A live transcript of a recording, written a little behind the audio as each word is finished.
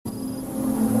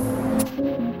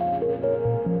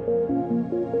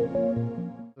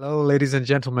Hello, ladies and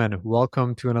gentlemen.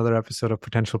 Welcome to another episode of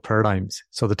Potential Paradigms.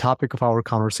 So the topic of our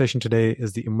conversation today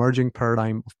is the emerging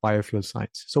paradigm of biofuel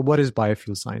science. So what is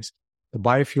biofuel science? The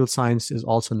biofuel science is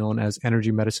also known as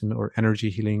energy medicine or energy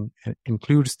healing and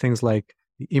includes things like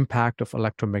the impact of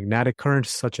electromagnetic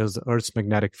currents, such as the Earth's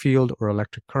magnetic field or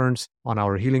electric currents on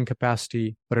our healing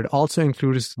capacity. But it also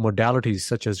includes modalities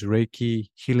such as Reiki,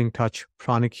 healing touch,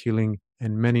 pranic healing,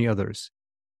 and many others.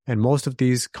 And most of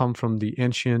these come from the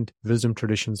ancient wisdom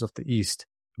traditions of the East.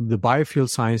 The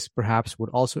biofield science perhaps would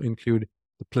also include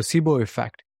the placebo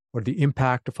effect or the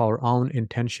impact of our own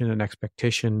intention and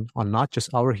expectation on not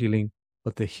just our healing,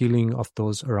 but the healing of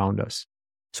those around us.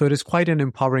 So it is quite an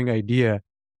empowering idea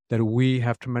that we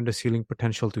have tremendous healing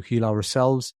potential to heal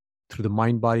ourselves through the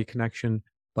mind-body connection,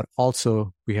 but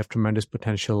also we have tremendous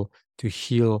potential to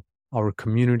heal our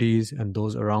communities and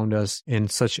those around us in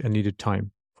such a needed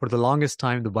time. For the longest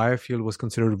time, the biofield was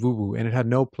considered woo-woo and it had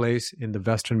no place in the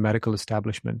Western medical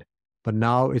establishment. But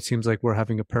now it seems like we're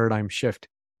having a paradigm shift.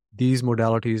 These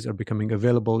modalities are becoming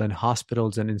available in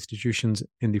hospitals and institutions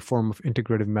in the form of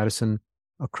integrative medicine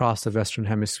across the Western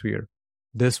Hemisphere.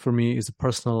 This for me is a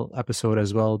personal episode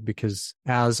as well because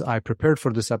as I prepared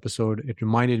for this episode, it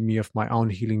reminded me of my own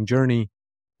healing journey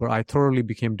where I thoroughly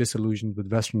became disillusioned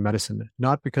with Western medicine,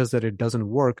 not because that it doesn't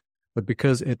work, but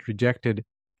because it rejected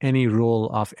any role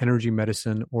of energy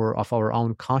medicine or of our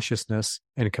own consciousness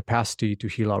and capacity to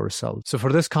heal ourselves. So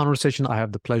for this conversation, I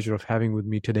have the pleasure of having with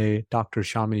me today Dr.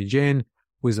 Shamini Jain,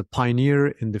 who is a pioneer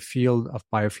in the field of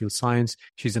biofield science.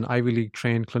 She's an Ivy League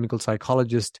trained clinical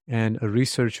psychologist and a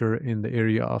researcher in the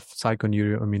area of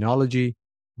psychoneuroimmunology.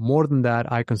 More than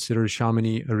that, I consider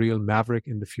Shamini a real maverick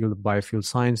in the field of biofield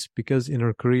science because in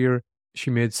her career,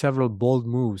 she made several bold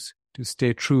moves to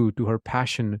stay true to her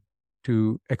passion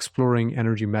to exploring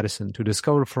energy medicine, to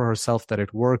discover for herself that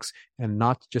it works and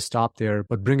not just stop there,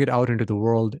 but bring it out into the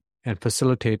world and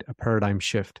facilitate a paradigm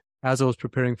shift. As I was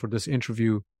preparing for this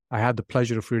interview, I had the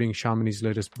pleasure of reading Shamini's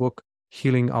latest book,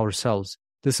 Healing Ourselves.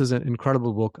 This is an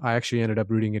incredible book. I actually ended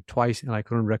up reading it twice and I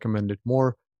couldn't recommend it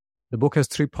more. The book has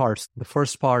 3 parts. The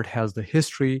first part has the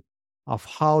history of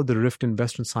how the rift in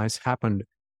Western science happened,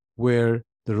 where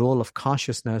the role of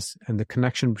consciousness and the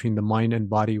connection between the mind and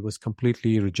body was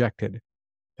completely rejected.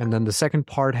 And then the second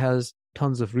part has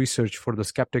tons of research for the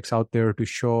skeptics out there to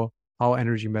show how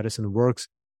energy medicine works,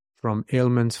 from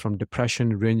ailments, from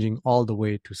depression, ranging all the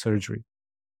way to surgery.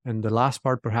 And the last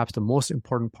part, perhaps the most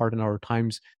important part in our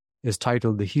times, is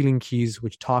titled The Healing Keys,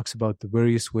 which talks about the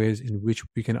various ways in which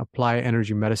we can apply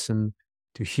energy medicine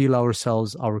to heal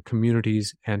ourselves, our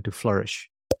communities, and to flourish.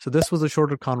 So this was a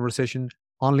shorter conversation,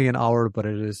 only an hour, but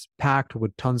it is packed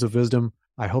with tons of wisdom.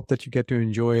 I hope that you get to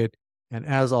enjoy it. And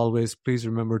as always, please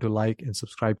remember to like and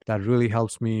subscribe. That really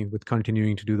helps me with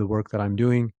continuing to do the work that I'm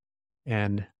doing.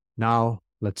 And now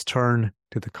let's turn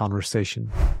to the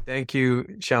conversation. Thank you,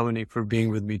 Shamini, for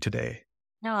being with me today.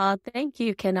 No, thank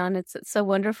you, Kenan. It's so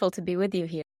wonderful to be with you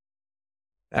here.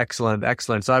 Excellent,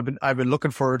 excellent. So I've been looking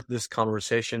forward to this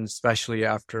conversation, especially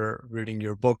after reading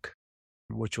your book,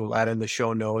 which we'll add in the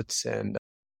show notes and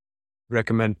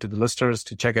recommend to the listeners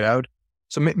to check it out.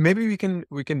 So maybe we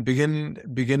can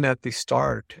begin at the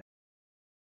start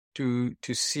to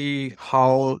see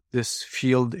how this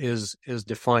field is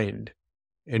defined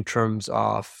in terms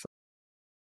of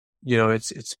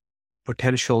its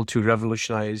potential to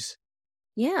revolutionize.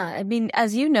 Yeah, I mean,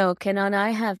 as you know, Kenan, I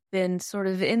have been sort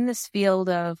of in this field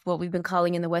of what we've been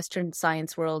calling in the Western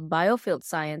science world biofield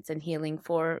science and healing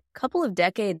for a couple of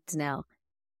decades now.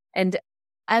 And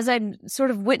as I'm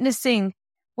sort of witnessing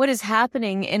what is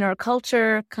happening in our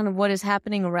culture, kind of what is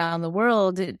happening around the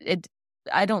world,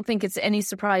 I don't think it's any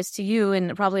surprise to you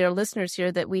and probably our listeners here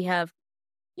that we have,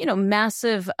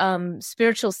 massive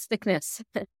spiritual sickness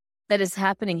that is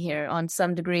happening here on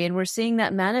some degree. And we're seeing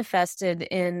that manifested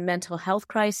in mental health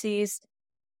crises,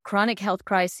 chronic health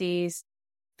crises,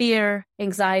 fear,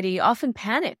 anxiety, often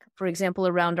panic, for example,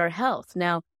 around our health.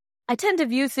 Now, I tend to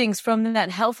view things from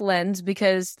that health lens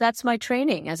because that's my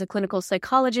training as a clinical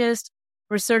psychologist,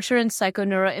 researcher in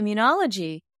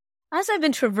psychoneuroimmunology. As I've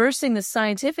been traversing the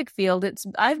scientific field,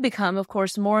 I've become, of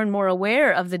course, more and more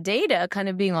aware of the data kind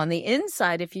of being on the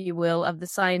inside, if you will, of the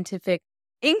scientific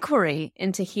inquiry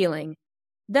into healing,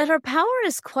 that our power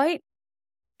is quite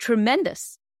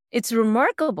tremendous. It's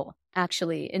remarkable,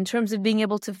 actually, in terms of being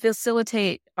able to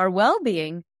facilitate our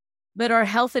well-being, but our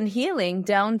health and healing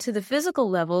down to the physical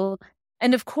level,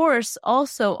 and of course,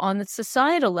 also on the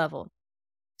societal level.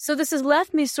 So this has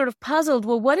left me sort of puzzled.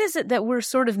 Well, what is it that we're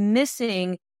sort of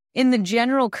missing in the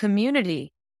general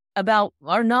community about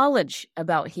our knowledge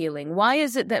about healing? Why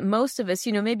is it that most of us,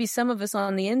 maybe some of us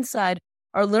on the inside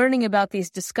are learning about these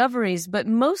discoveries, but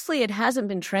mostly it hasn't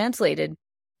been translated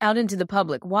out into the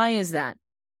public. Why is that?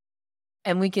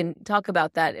 And we can talk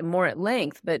about that more at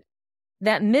length, but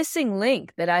that missing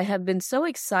link that I have been so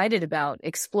excited about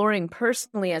exploring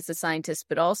personally as a scientist,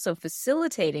 but also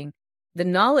facilitating the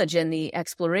knowledge and the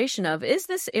exploration of, is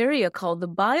this area called the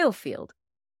biofield.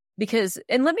 Because,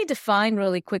 and let me define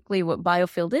really quickly what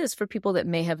biofield is for people that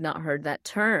may have not heard that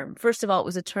term. First of all, it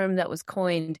was a term that was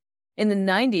coined in the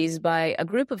 90s by a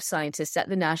group of scientists at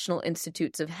the National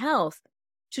Institutes of Health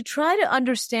to try to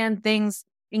understand things,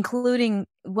 including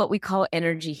what we call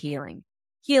energy healing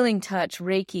touch,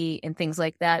 Reiki, and things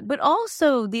like that, but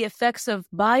also the effects of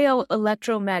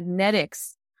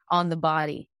bioelectromagnetics on the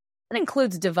body. That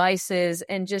includes devices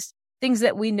and just things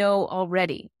that we know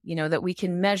already, that we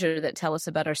can measure that tell us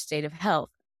about our state of health.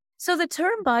 So the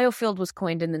term biofield was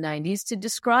coined in the 90s to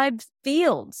describe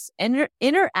fields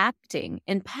interacting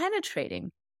and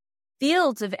penetrating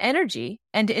fields of energy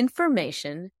and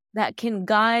information that can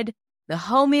guide the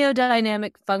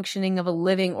homeodynamic functioning of a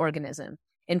living organism.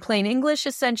 In plain English,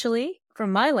 essentially,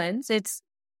 from my lens, it's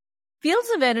fields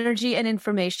of energy and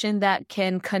information that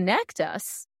can connect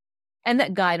us and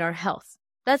that guide our health.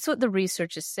 That's what the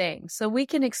research is saying. So we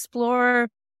can explore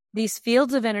these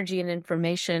fields of energy and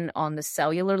information on the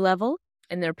cellular level.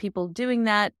 And there are people doing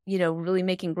that, really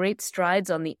making great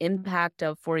strides on the impact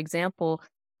of, for example,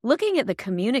 looking at the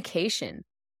communication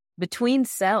between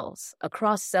cells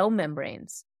across cell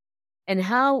membranes and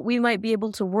how we might be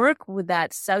able to work with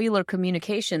that cellular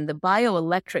communication, the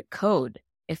bioelectric code,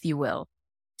 if you will,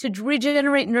 to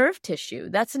regenerate nerve tissue.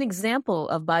 That's an example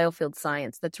of biofield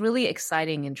science that's really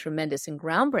exciting and tremendous and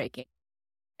groundbreaking.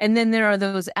 And then there are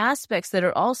those aspects that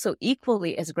are also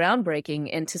equally as groundbreaking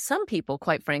and to some people,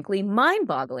 quite frankly,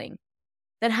 mind-boggling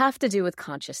that have to do with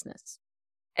consciousness.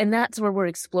 And that's where we're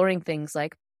exploring things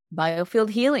like biofield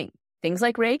healing, things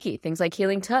like Reiki, things like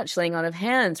healing touch, laying on of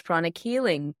hands, pranic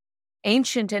healing,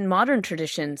 ancient and modern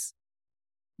traditions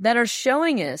that are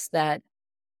showing us that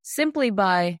simply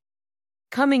by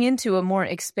coming into a more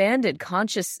expanded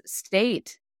conscious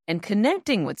state and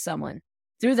connecting with someone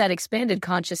through that expanded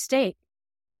conscious state,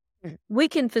 we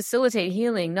can facilitate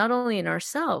healing not only in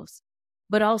ourselves,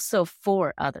 but also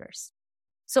for others.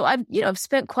 So I've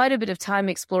spent quite a bit of time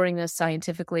exploring this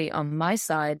scientifically on my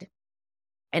side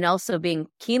and also being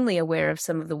keenly aware of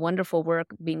some of the wonderful work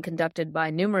being conducted by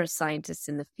numerous scientists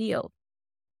in the field.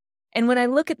 And when I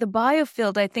look at the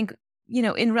biofield, I think,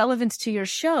 in relevance to your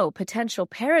show, potential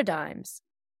paradigms,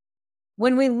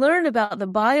 when we learn about the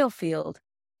biofield,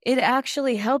 it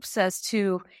actually helps us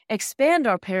to expand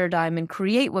our paradigm and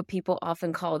create what people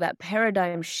often call that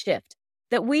paradigm shift,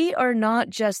 that we are not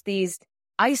just these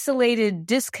isolated,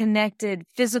 disconnected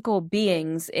physical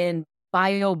beings in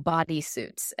bio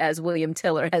bodysuits, as William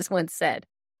Tiller has once said,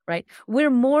 right? We're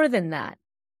more than that.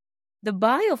 The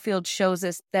biofield shows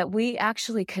us that we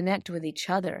actually connect with each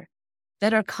other,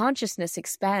 that our consciousness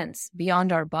expands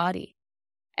beyond our body,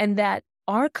 and that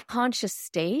our conscious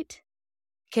state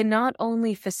can not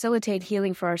only facilitate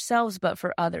healing for ourselves, but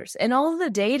for others. And all the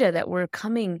data that we're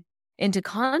coming into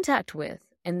contact with,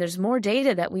 and there's more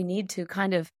data that we need to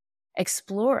kind of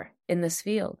explore in this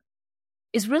field,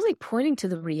 is really pointing to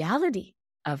the reality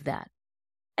of that.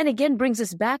 And again, brings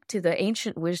us back to the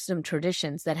ancient wisdom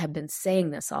traditions that have been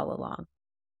saying this all along.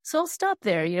 So I'll stop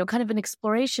there, kind of an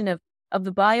exploration of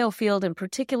the biofield in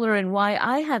particular and why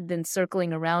I have been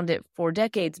circling around it for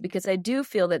decades, because I do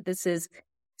feel that this is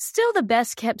still the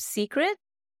best kept secret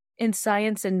in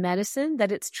science and medicine,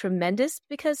 that it's tremendous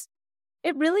because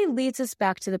it really leads us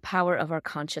back to the power of our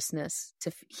consciousness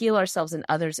to heal ourselves and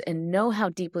others and know how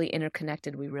deeply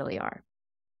interconnected we really are.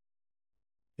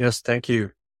 Yes, thank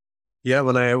you. Yeah,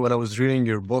 when I was reading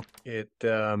your book, it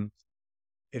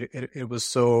was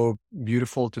so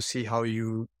beautiful to see how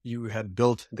you had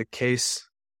built the case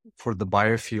for the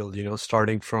biofield.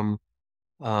 Starting from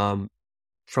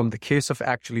the case of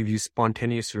actually these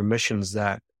spontaneous remissions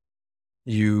that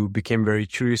you became very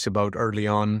curious about early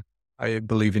on, I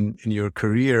believe in your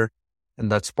career,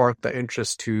 and that sparked the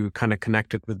interest to kind of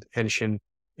connect it with ancient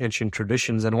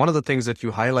traditions. And one of the things that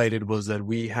you highlighted was that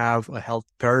we have a health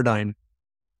paradigm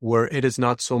where it is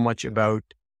not so much about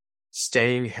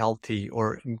staying healthy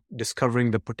or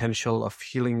discovering the potential of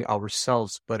healing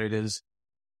ourselves, but it is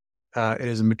a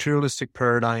materialistic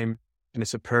paradigm, and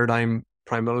it's a paradigm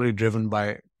primarily driven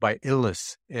by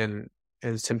illness and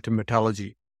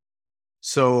symptomatology.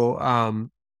 So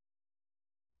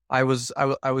I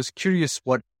was curious,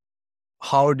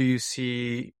 how do you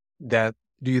see that?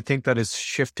 Do you think that is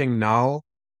shifting now?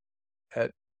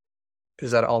 Is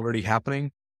that already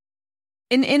happening?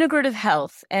 In integrative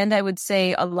health, and I would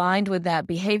say aligned with that,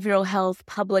 behavioral health,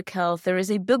 public health, there is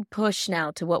a big push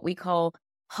now to what we call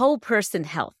whole person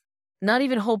health. Not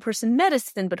even whole person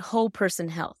medicine, but whole person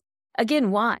health.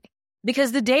 Again, why?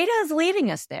 Because the data is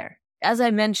leading us there. As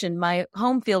I mentioned, my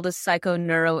home field is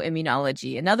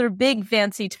psychoneuroimmunology, another big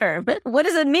fancy term. But what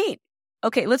does it mean?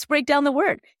 Okay, let's break down the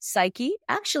word. Psyche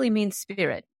actually means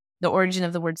spirit. The origin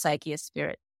of the word psyche is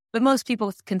spirit. But most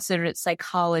people consider it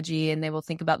psychology, and they will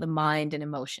think about the mind and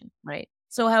emotion, right?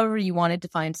 So however you want to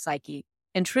define psyche,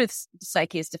 in truth,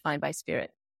 psyche is defined by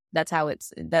spirit. That's how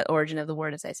it's, that origin of the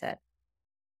word, as I said.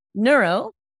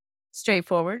 Neuro,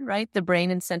 straightforward, right? The brain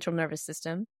and central nervous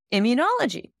system.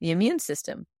 Immunology, the immune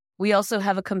system. We also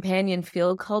have a companion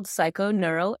field called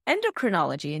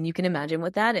psychoneuroendocrinology, and you can imagine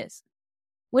what that is.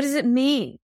 What does it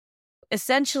mean?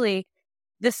 Essentially,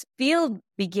 this field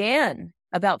began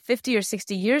about 50 or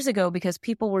 60 years ago because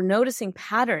people were noticing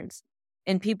patterns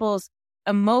in people's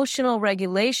emotional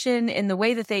regulation, in the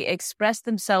way that they express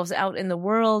themselves out in the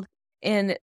world,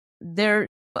 in their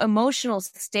emotional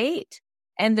state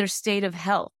and their state of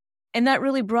health. And that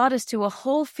really brought us to a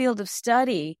whole field of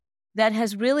study that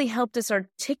has really helped us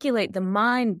articulate the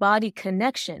mind-body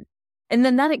connection. And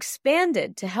then that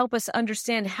expanded to help us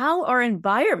understand how our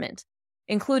environment,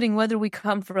 including whether we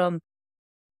come from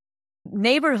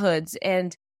neighborhoods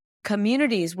and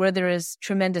communities where there is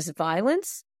tremendous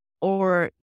violence or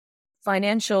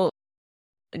financial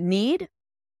need,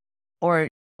 or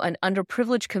an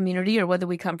underprivileged community, or whether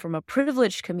we come from a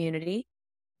privileged community,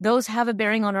 those have a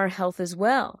bearing on our health as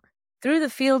well. Through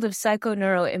the field of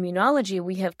psychoneuroimmunology,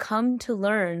 we have come to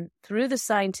learn through the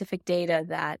scientific data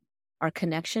that our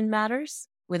connection matters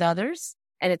with others,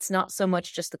 and it's not so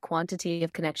much just the quantity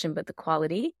of connection, but the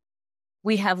quality.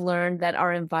 We have learned that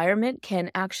our environment can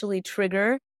actually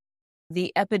trigger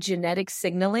the epigenetic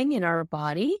signaling in our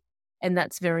body, and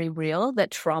that's very real, that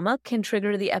trauma can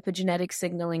trigger the epigenetic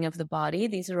signaling of the body.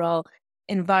 These are all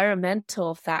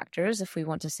environmental factors, if we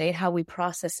want to say it, how we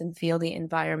process and feel the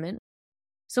environment.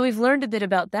 So we've learned a bit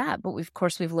about that, but of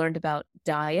course we've learned about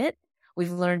diet.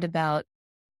 We've learned about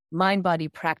mind-body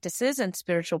practices and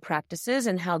spiritual practices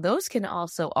and how those can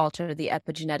also alter the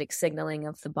epigenetic signaling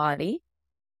of the body.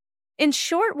 In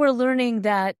short, we're learning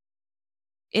that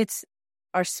it's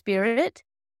our spirit,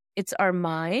 it's our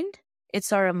mind,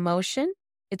 it's our emotion,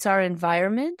 it's our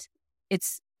environment,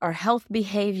 it's our health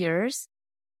behaviors.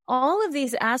 All of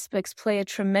these aspects play a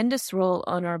tremendous role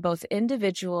on our both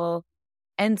individual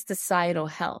and societal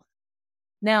health.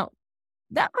 Now,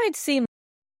 that might seem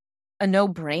a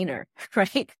no-brainer,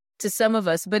 right, to some of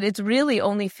us, but it's really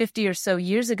only 50 or so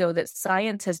years ago that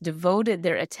science has devoted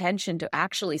their attention to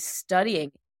actually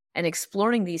studying and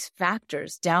exploring these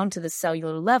factors down to the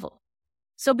cellular level.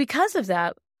 So because of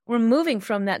that, we're moving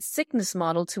from that sickness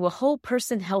model to a whole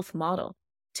person health model,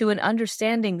 to an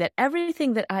understanding that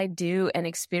everything that I do and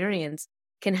experience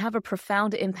can have a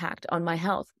profound impact on my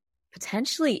health,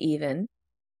 potentially even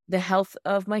the health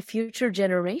of my future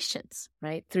generations,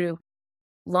 right? Through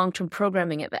long-term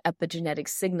programming of epigenetic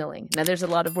signaling. Now, there's a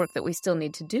lot of work that we still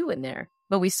need to do in there,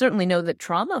 but we certainly know that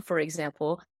trauma, for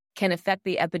example, can affect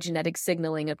the epigenetic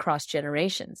signaling across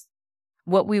generations.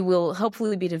 What we will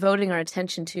hopefully be devoting our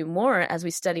attention to more as we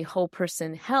study whole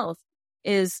person health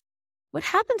is what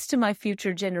happens to my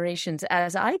future generations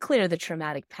as I clear the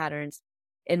traumatic patterns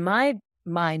in my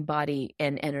mind, body,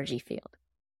 and energy field.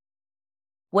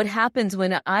 What happens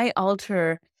when I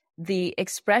alter the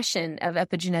expression of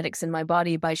epigenetics in my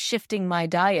body by shifting my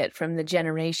diet from the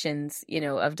generations,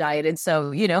 of diet. And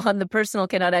so, on the personal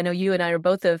count, I know you and I are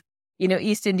both of,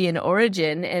 East Indian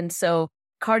origin. And so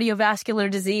cardiovascular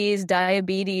disease,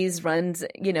 diabetes runs,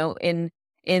 in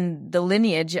the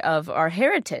lineage of our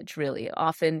heritage, really.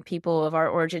 Often people of our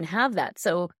origin have that.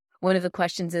 So one of the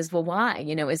questions is, well, why?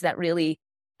 Is that really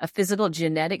a physical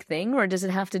genetic thing, or does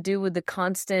it have to do with the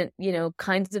constant,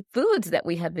 kinds of foods that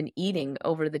we have been eating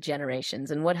over the generations,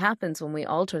 and what happens when we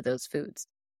alter those foods?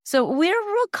 So we're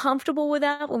real comfortable with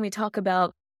that when we talk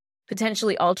about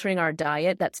potentially altering our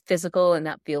diet. That's physical and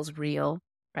that feels real,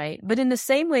 right? But in the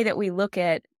same way that we look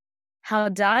at how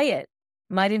diet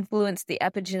might influence the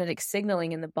epigenetic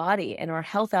signaling in the body and our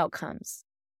health outcomes,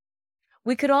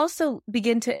 we could also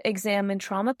begin to examine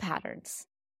trauma patterns,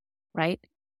 right?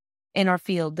 In our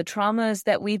field, the traumas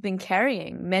that we've been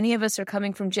carrying. Many of us are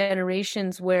coming from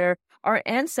generations where our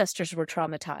ancestors were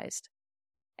traumatized.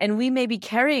 And we may be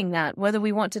carrying that, whether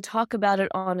we want to talk about it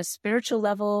on a spiritual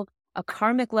level, a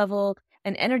karmic level,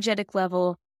 an energetic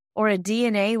level, or a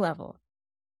DNA level,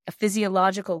 a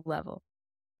physiological level.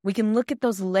 We can look at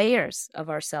those layers of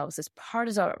ourselves as part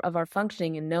of our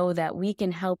functioning and know that we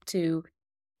can help to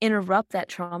interrupt that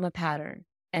trauma pattern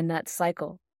and that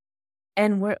cycle.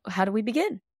 And how do we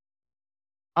begin?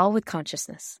 All with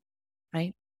consciousness,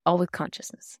 right? All with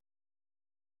consciousness.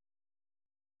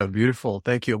 Beautiful.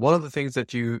 Thank you. One of the things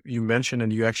that you mentioned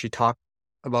and you actually talk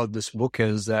about this book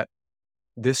is that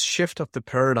this shift of the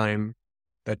paradigm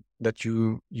that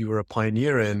you were a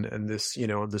pioneer in, and this,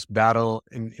 this battle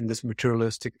in this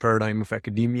materialistic paradigm of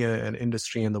academia and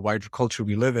industry and the wider culture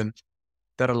we live in,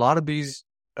 that a lot of these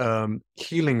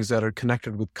healings that are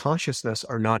connected with consciousness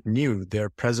are not new. They're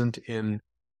present in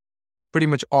pretty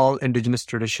much all indigenous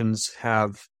traditions,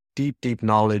 have deep, deep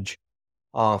knowledge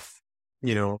of,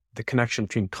 the connection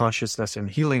between consciousness and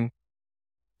healing.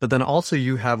 But then also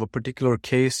you have a particular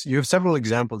case, you have several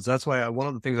examples. That's why one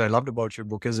of the things I loved about your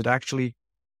book is it actually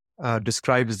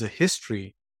describes the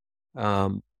history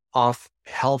of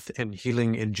health and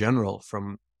healing in general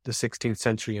from the 16th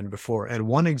century and before. And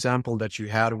one example that you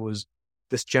had was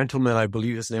this gentleman, I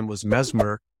believe his name was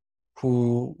Mesmer,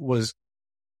 who was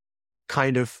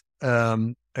kind of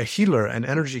a healer, an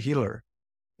energy healer,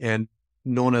 and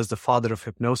known as the father of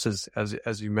hypnosis,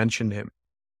 as you mentioned him.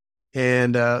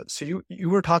 And so you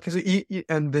were talking,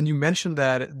 and then you mentioned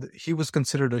that he was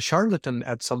considered a charlatan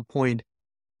at some point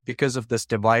because of this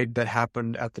divide that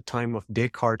happened at the time of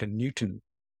Descartes and Newton,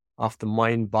 of the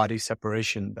mind-body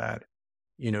separation, that,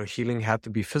 healing had to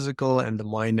be physical and the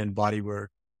mind and body were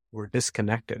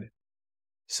disconnected.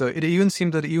 So it even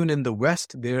seemed that even in the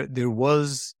West, there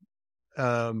was,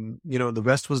 the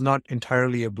West was not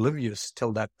entirely oblivious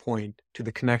till that point to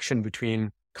the connection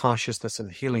between consciousness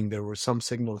and healing. There were some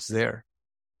signals there.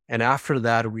 And after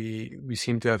that, we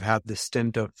seem to have had this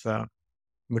stint of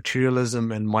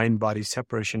materialism and mind-body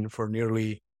separation for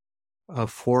nearly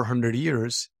 400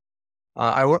 years.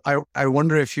 I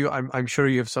wonder if I'm sure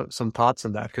you have some thoughts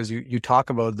on that, because you talk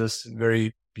about this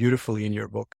very beautifully in your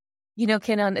book.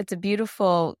 Kenan, it's a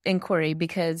beautiful inquiry,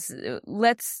 because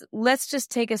let's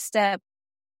just take a step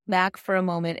back for a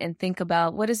moment and think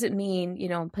about what does it mean,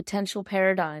 potential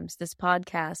paradigms, this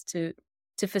podcast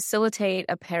to facilitate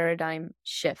a paradigm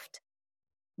shift.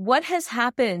 What has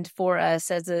happened for us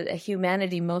as a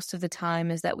humanity most of the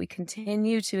time is that we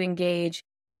continue to engage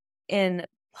in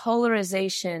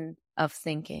polarization of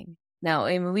thinking. Now,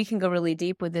 I mean, we can go really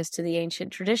deep with this to the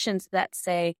ancient traditions that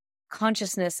say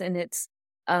consciousness in its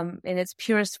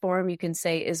purest form, you can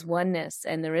say, is oneness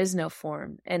and there is no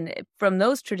form. And from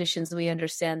those traditions, we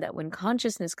understand that when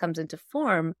consciousness comes into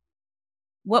form,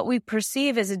 what we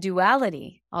perceive as a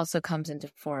duality also comes into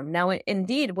form. Now,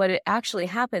 indeed, what it actually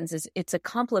happens is it's a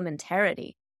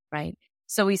complementarity, right?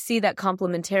 So we see that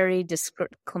complementarity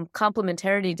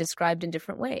described in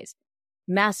different ways.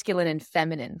 Masculine and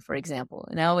feminine, for example.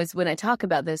 And when I talk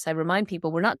about this, I remind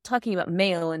people we're not talking about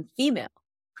male and female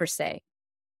per se,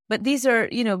 but these are,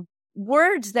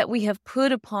 words that we have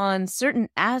put upon certain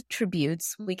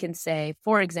attributes, we can say,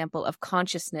 for example, of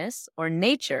consciousness or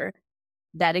nature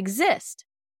that exist.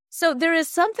 So there is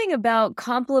something about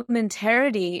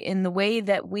complementarity in the way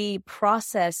that we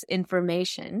process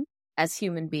information as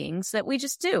human beings that we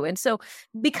just do. And so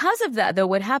because of that, though,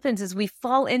 what happens is we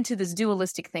fall into this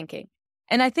dualistic thinking.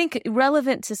 And I think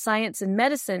relevant to science and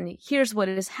medicine, here's what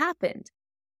has happened.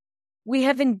 We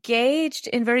have engaged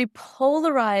in very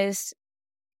polarized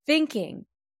thinking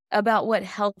about what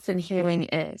health and healing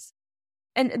is.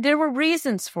 And there were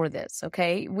reasons for this,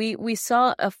 okay? We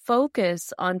saw a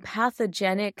focus on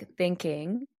pathogenic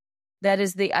thinking. That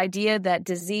is the idea that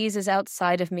disease is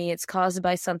outside of me. It's caused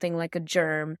by something like a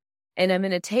germ. And I'm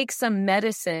going to take some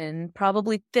medicine,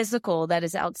 probably physical, that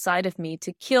is outside of me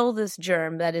to kill this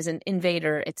germ that is an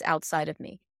invader. It's outside of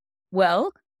me.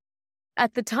 Well,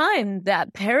 at the time,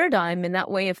 that paradigm and that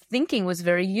way of thinking was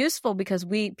very useful because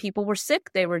people were sick.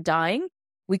 They were dying.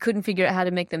 We couldn't figure out how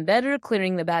to make them better.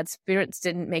 Clearing the bad spirits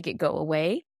didn't make it go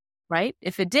away, right?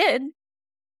 If it did,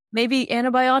 maybe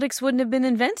antibiotics wouldn't have been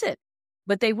invented,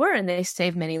 but they were, and they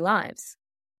saved many lives.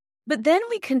 But then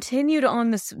we continued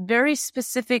on this very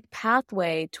specific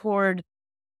pathway toward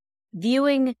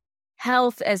viewing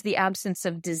health as the absence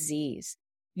of disease,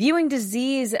 viewing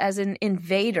disease as an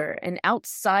invader, an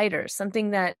outsider,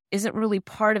 something that isn't really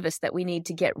part of us that we need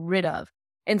to get rid of.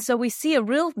 And so we see a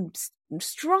real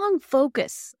strong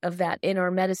focus of that in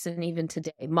our medicine even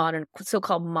today,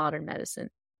 so-called modern medicine.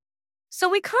 So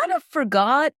we kind of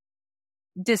forgot,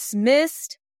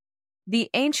 dismissed the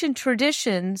ancient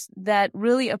traditions that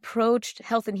really approached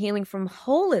health and healing from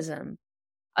holism,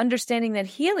 understanding that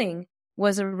healing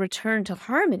was a return to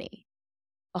harmony,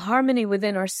 a harmony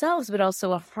within ourselves, but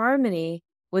also a harmony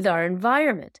with our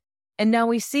environment. And now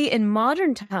we see in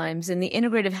modern times in the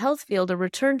integrative health field a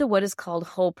return to what is called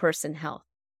whole person health.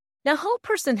 Now, whole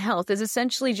person health is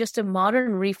essentially just a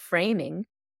modern reframing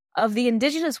of the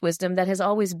indigenous wisdom that has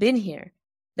always been here,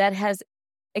 that has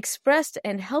expressed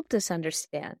and helped us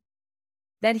understand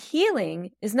that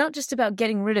healing is not just about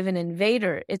getting rid of an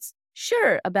invader. It's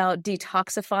sure about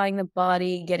detoxifying the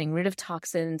body, getting rid of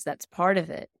toxins. That's part of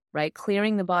it, right?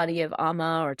 Clearing the body of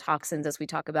ama or toxins, as we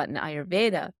talk about in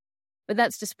Ayurveda. But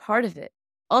that's just part of it.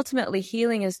 Ultimately,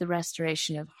 healing is the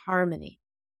restoration of harmony.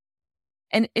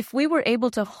 And if we were able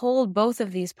to hold both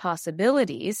of these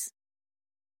possibilities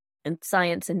in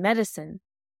science and medicine,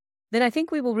 then I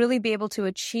think we will really be able to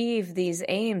achieve these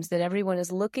aims that everyone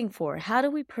is looking for. How do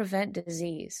we prevent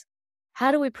disease?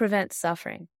 How do we prevent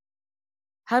suffering?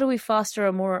 How do we foster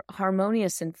a more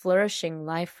harmonious and flourishing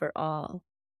life for all?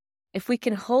 If we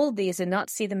can hold these and not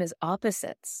see them as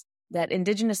opposites, that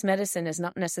indigenous medicine is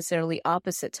not necessarily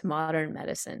opposite to modern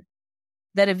medicine,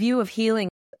 that a view of healing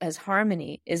as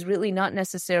harmony is really not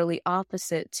necessarily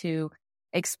opposite to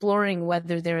exploring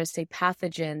whether there is a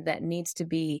pathogen that needs to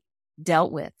be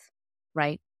dealt with,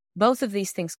 right? Both of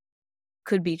these things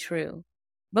could be true.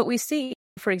 But we see,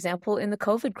 for example, in the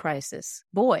COVID crisis,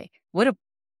 boy, what a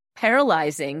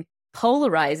paralyzing,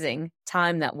 polarizing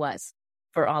time that was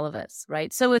for all of us,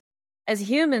 right? So as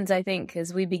humans, I think,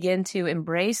 as we begin to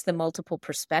embrace the multiple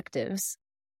perspectives,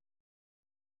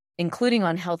 including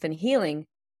on health and healing,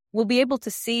 we'll be able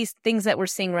to see things that we're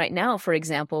seeing right now, for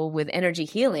example, with energy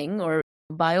healing or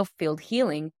biofield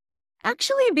healing,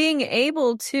 actually being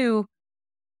able to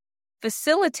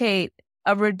facilitate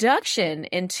a reduction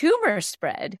in tumor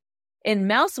spread in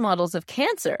mouse models of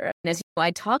cancer. And as you know,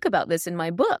 I talk about this in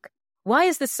my book. Why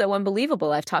is this so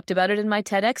unbelievable? I've talked about it in my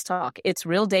TEDx talk. It's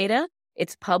real data.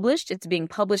 It's published. It's being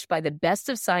published by the best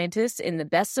of scientists in the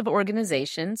best of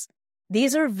organizations.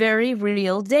 These are very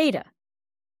real data.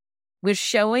 We're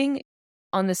showing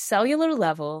on the cellular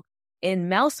level in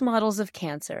mouse models of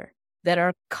cancer that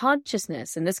our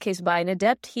consciousness, in this case by an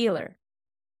adept healer,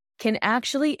 can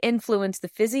actually influence the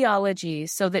physiology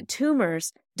so that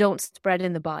tumors don't spread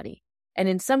in the body. And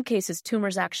in some cases,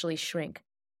 tumors actually shrink,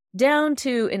 down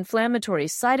to inflammatory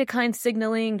cytokine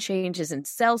signaling, changes in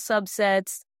cell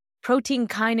subsets, protein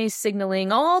kinase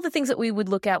signaling, all the things that we would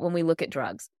look at when we look at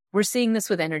drugs. We're seeing this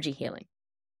with energy healing.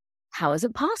 How is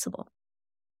it possible?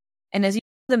 And as you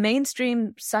know, the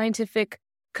mainstream scientific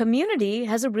community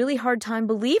has a really hard time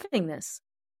believing this.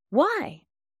 Why?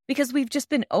 Because we've just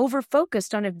been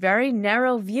over-focused on a very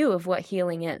narrow view of what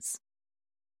healing is.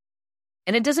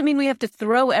 And it doesn't mean we have to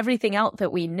throw everything out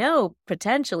that we know,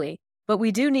 potentially, but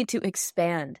we do need to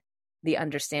expand the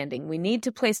understanding. We need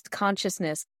to place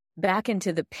consciousness back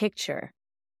into the picture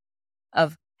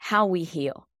of how we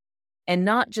heal and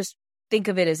not just think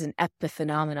of it as an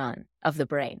epiphenomenon of the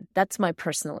brain. That's my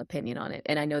personal opinion on it.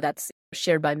 And I know that's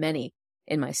shared by many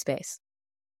in my space.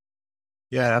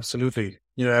 Yeah, absolutely.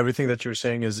 You know, everything that you're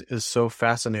saying is so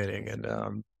fascinating.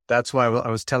 And that's why I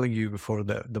was telling you before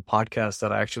the podcast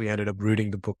that I actually ended up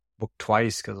reading the book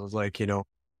twice, because I was like,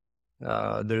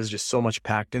 there's just so much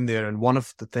packed in there. And one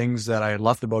of the things that I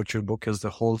loved about your book is the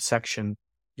whole section.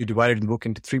 You divided the book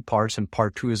into 3 parts, and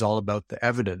part 2 is all about the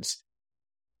evidence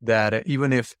that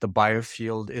even if the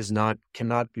biofield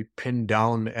cannot be pinned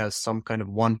down as some kind of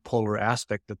one polar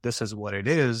aspect, that this is what it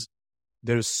is,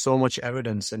 there's so much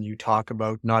evidence. And you talk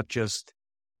about not just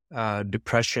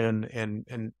depression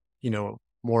and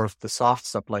more of the soft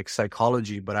stuff like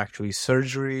psychology, but actually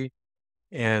surgery,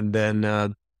 and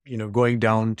then going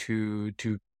down to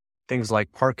things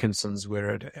like Parkinson's,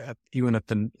 where even at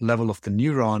the level of the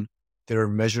neuron, there are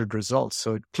measured results.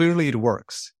 So clearly it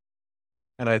works.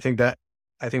 And I think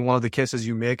one of the cases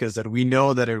you make is that we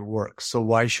know that it works. So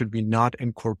why should we not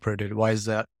incorporate it? Why is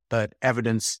that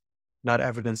evidence not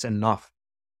evidence enough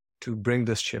to bring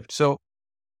this shift? So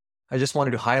I just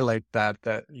wanted to highlight that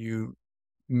you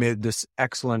made this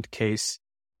excellent case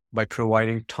by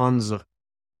providing tons of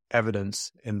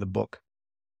evidence in the book.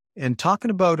 And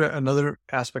talking about another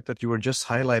aspect that you were just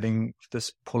highlighting,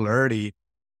 this polarity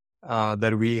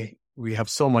that we have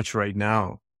so much right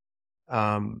now.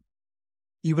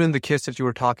 Even in the case that you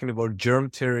were talking about germ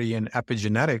theory and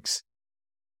epigenetics,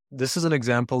 this is an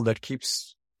example that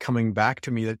keeps coming back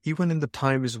to me, that even in the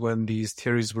times when these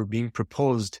theories were being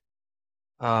proposed,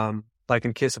 like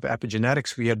in case of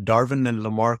epigenetics, we had Darwin and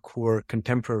Lamarck who were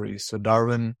contemporaries. So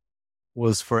Darwin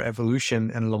was for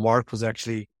evolution, and Lamarck was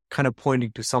actually kind of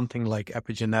pointing to something like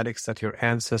epigenetics, that your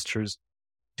ancestors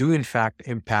do in fact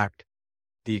impact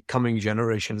the coming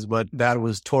generations. But that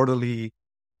was totally,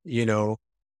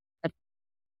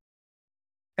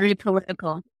 very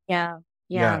political. Yeah.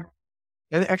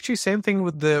 And actually, same thing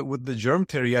with the germ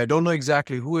theory. I don't know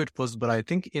exactly who it was, but I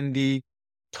think in the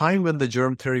time when the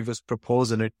germ theory was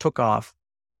proposed and it took off,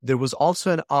 there was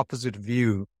also an opposite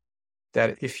view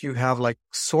that if you have like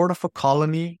sort of a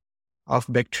colony of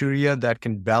bacteria that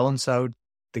can balance out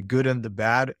the good and the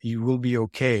bad, you will be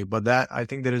okay. But I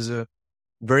think there is a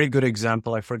very good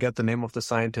example. I forget the name of the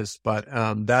scientist, but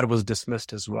that was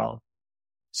dismissed as well.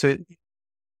 So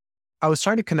I was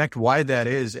trying to connect why that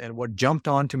is. And what jumped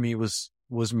on to me was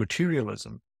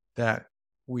materialism, that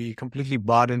we completely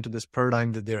bought into this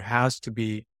paradigm that there has to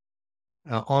be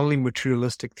only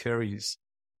materialistic theories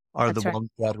are That's the right. ones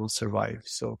that will survive.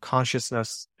 So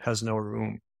consciousness has no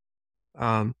room.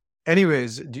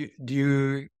 Anyways, do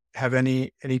you have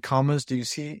any comments? Do you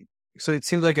see? So it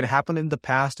seems like it happened in the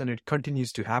past and it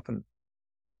continues to happen.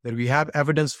 That we have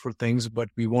evidence for things, but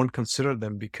we won't consider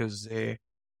them because they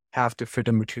have to fit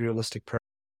a materialistic paradigm.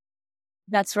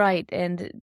 That's right.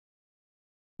 And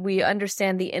we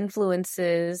understand the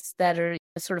influences that are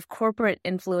sort of corporate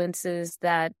influences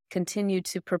that continue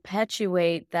to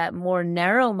perpetuate that more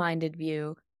narrow-minded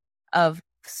view of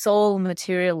soul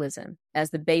materialism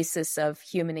as the basis of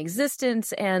human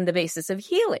existence and the basis of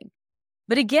healing.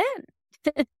 But again,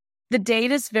 the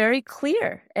data is very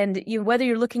clear. And whether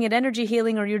you're looking at energy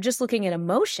healing or you're just looking at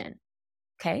emotion,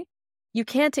 okay, you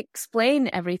can't explain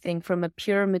everything from a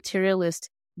pure materialist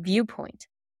viewpoint.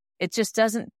 It just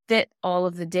doesn't fit all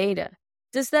of the data.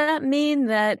 Does that mean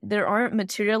that there aren't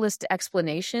materialist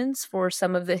explanations for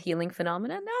some of the healing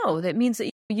phenomena? No, that means that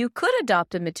you could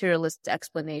adopt a materialist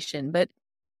explanation. But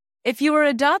if you are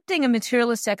adopting a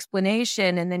materialist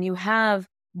explanation and then you have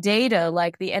data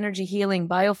like the energy healing,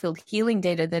 biofield healing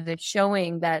data that is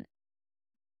showing that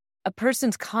a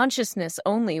person's consciousness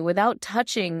only, without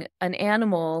touching an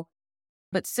animal,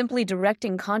 but simply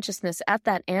directing consciousness at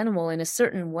that animal in a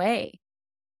certain way,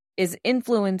 is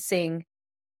influencing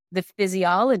the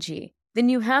physiology, then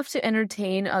you have to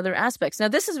entertain other aspects. Now,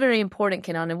 this is very important,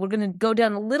 Kenan, and we're going to go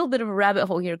down a little bit of a rabbit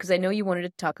hole here because I know you wanted to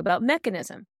talk about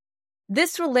mechanism.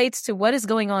 This relates to what is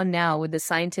going on now with the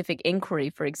scientific inquiry,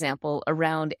 for example,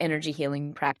 around energy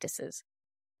healing practices.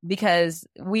 Because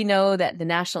we know that the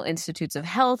National Institutes of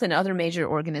Health and other major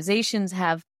organizations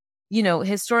have,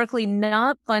 historically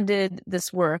not funded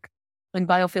this work in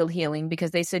biofield healing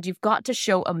because they said you've got to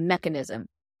show a mechanism,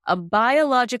 a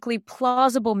biologically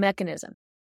plausible mechanism.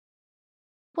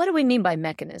 What do we mean by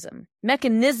mechanism?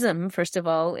 Mechanism, first of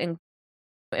all,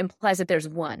 implies that there's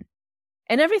one.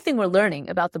 And everything we're learning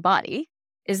about the body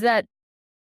is that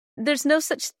there's no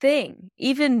such thing.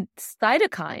 Even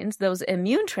cytokines, those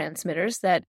immune transmitters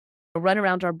that run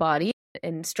around our body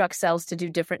and instruct cells to do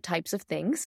different types of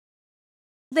things,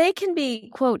 they can be,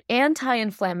 quote,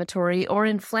 anti-inflammatory or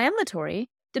inflammatory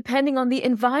depending on the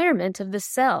environment of the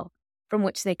cell from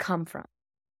which they come from.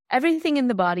 Everything in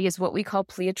the body is what we call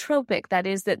pleiotropic. That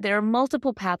is, that there are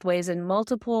multiple pathways and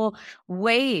multiple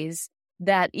ways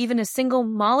that even a single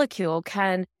molecule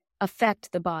can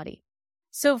affect the body.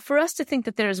 So for us to think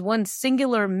that there is one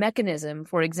singular mechanism,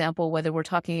 for example, whether we're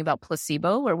talking about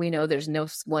placebo, where we know there's no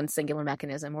one singular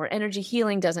mechanism, or energy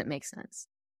healing, doesn't make sense.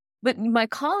 But my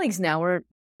colleagues now are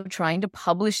trying to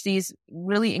publish these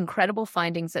really incredible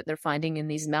findings that they're finding in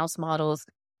these mouse models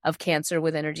of cancer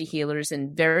with energy healers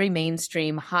in very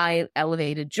mainstream, high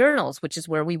elevated journals, which is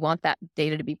where we want that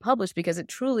data to be published because it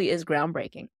truly is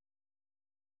groundbreaking.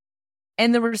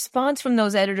 And the response from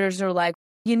those editors are like,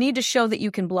 you need to show that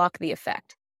you can block the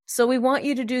effect. So we want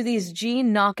you to do these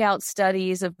gene knockout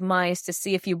studies of mice to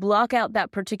see if you block out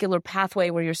that particular pathway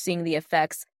where you're seeing the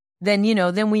effects, then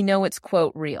we know it's,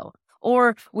 quote, real.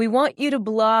 Or we want you to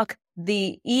block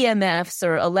the EMFs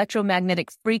or electromagnetic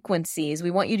frequencies. We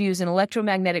want you to use an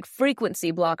electromagnetic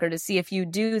frequency blocker to see if you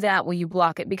do that, will you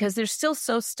block it? Because they're still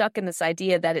so stuck in this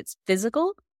idea that it's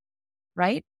physical,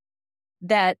 right?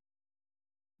 That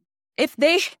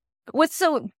what's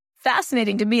so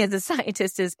fascinating to me as a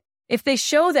scientist is if they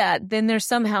show that, then they're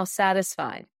somehow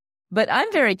satisfied. But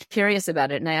I'm very curious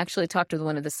about it. And I actually talked with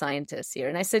one of the scientists here.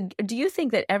 And I said, do you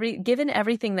think that given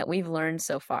everything that we've learned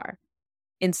so far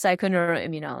in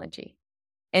psychoneuroimmunology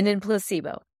and in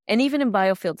placebo, and even in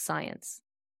biofield science,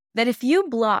 that if you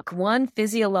block one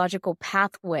physiological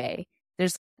pathway,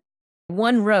 there's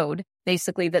one road,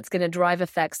 basically, that's going to drive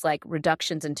effects like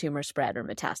reductions in tumor spread or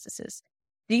metastasis.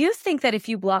 Do you think that if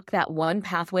you block that one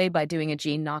pathway by doing a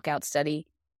gene knockout study,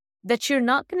 that you're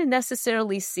not going to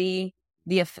necessarily see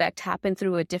the effect happen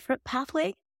through a different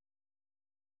pathway?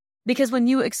 Because when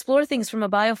you explore things from a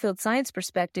biofield science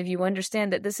perspective, you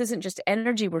understand that this isn't just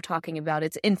energy we're talking about,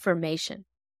 it's information.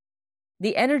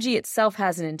 The energy itself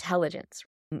has an intelligence.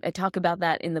 I talk about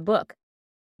that in the book.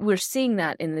 We're seeing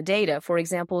that in the data. For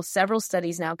example, several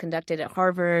studies now conducted at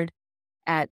Harvard,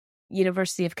 at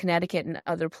University of Connecticut, and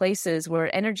other places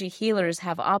where energy healers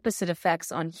have opposite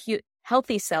effects on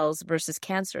healthy cells versus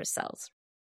cancerous cells.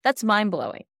 That's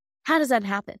mind-blowing. How does that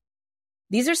happen?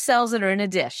 These are cells that are in a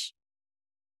dish.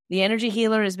 The energy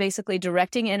healer is basically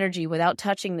directing energy without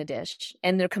touching the dish,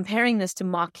 and they're comparing this to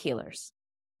mock healers.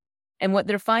 And what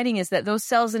they're finding is that those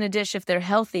cells in a dish, if they're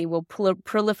healthy, will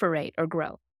proliferate or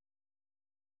grow.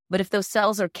 But if those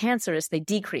cells are cancerous, they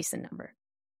decrease in number.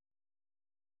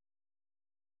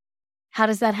 How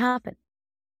does that happen?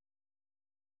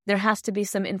 There has to be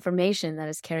some information that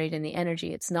is carried in the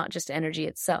energy. It's not just energy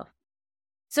itself.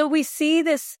 So we see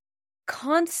this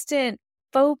constant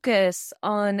focus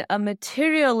on a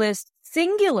materialist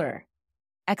singular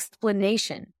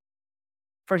explanation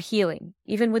for healing,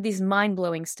 even with these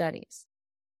mind-blowing studies,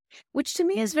 which to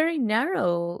me is very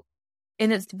narrow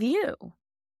in its view.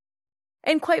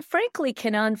 And quite frankly,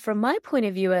 Kenan, from my point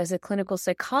of view as a clinical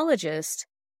psychologist,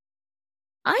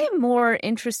 I am more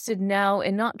interested now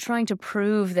in not trying to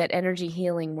prove that energy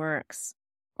healing works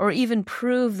or even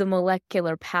prove the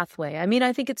molecular pathway. I mean,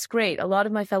 I think it's great. A lot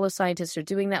of my fellow scientists are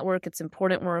doing that work. It's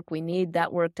important work. We need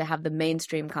that work to have the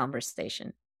mainstream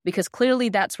conversation because clearly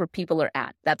that's where people are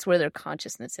at. That's where their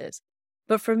consciousness is.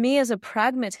 But for me as a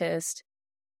pragmatist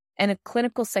and a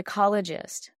clinical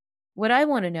psychologist, what I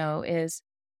want to know is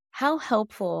how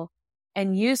helpful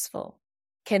and useful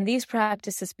can these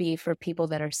practices be for people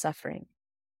that are suffering?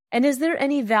 And is there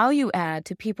any value add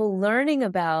to people learning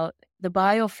about the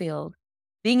biofield,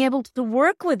 being able to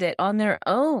work with it on their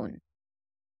own,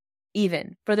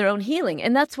 even for their own healing?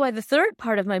 And that's why the third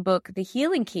part of my book, The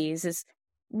Healing Keys, is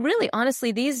really,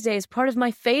 honestly, these days, part of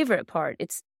my favorite part.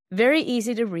 It's very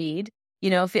easy to read. You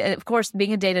know, of course,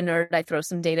 being a data nerd, I throw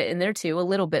some data in there too, a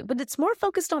little bit, but it's more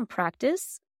focused on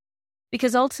practice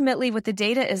because ultimately what the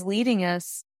data is leading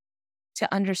us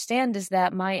to understand is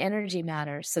that my energy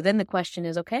matters. So then the question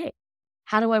is, okay,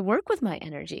 how do I work with my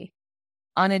energy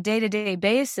on a day-to-day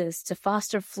basis to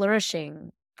foster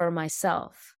flourishing for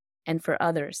myself and for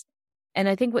others? And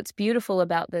I think what's beautiful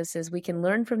about this is we can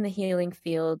learn from the healing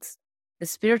fields, the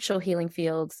spiritual healing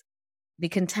fields, the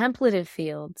contemplative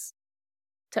fields,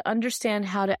 to understand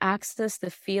how to access the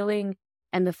feeling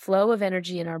and the flow of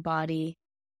energy in our body,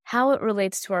 how it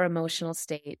relates to our emotional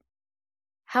state,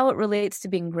 how it relates to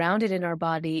being grounded in our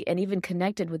body and even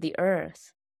connected with the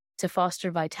earth, to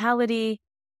foster vitality,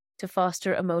 to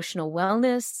foster emotional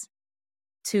wellness,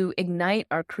 to ignite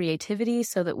our creativity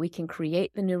so that we can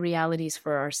create the new realities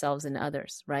for ourselves and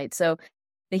others, right? So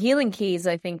the healing keys,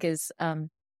 I think, is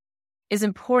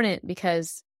important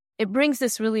because it brings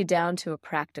this really down to a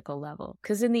practical level.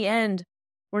 Because in the end,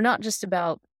 we're not just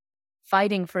about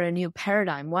fighting for a new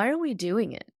paradigm. Why are we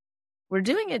doing it? We're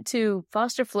doing it to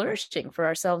foster flourishing for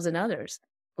ourselves and others.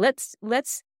 Let's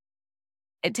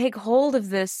take hold of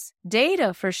this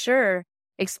data for sure,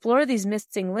 explore these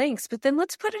missing links, but then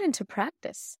let's put it into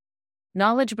practice.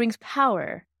 Knowledge brings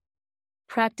power.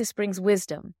 Practice brings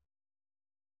wisdom.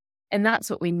 And that's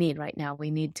what we need right now.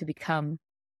 We need to become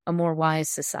a more wise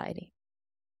society.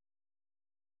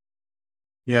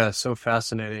 Yeah, so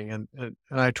fascinating. And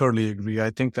I totally agree.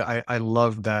 I think that I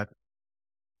love that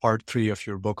part 3 of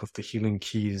your book of the healing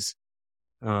keys.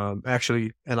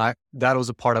 Actually, that was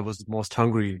the part I was most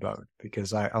hungry about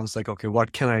because I was like, okay,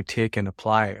 what can I take and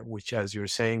apply? Which, as you're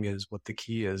saying, is what the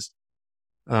key is.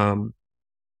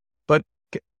 But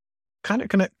kind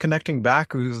of connecting back,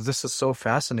 because this is so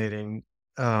fascinating,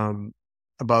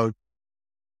 about,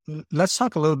 let's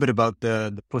talk a little bit about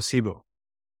the placebo.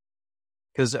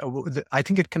 Because I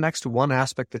think it connects to one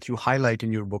aspect that you highlight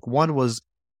in your book. One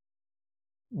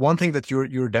thing that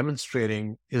you're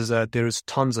demonstrating is that there is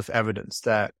tons of evidence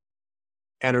that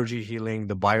energy healing,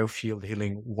 the biofield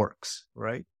healing works,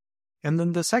 right? And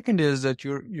then the second is that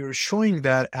you're showing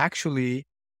that actually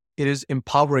it is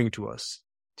empowering to us.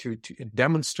 It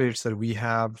demonstrates that we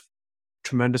have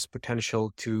tremendous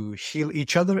potential to heal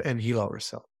each other and heal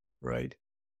ourselves, right?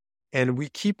 And we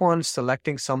keep on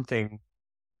selecting something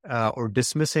or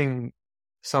dismissing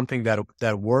something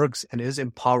that works and is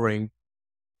empowering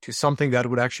to something that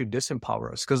would actually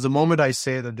disempower us. Because the moment I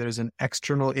say that there is an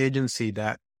external agency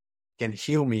that can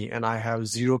heal me and I have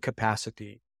zero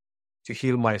capacity to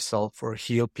heal myself or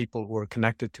heal people who are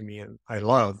connected to me and I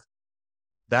love,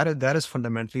 that is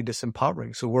fundamentally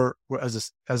disempowering. So we're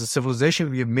as a civilization,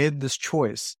 we have made this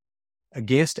choice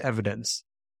against evidence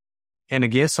and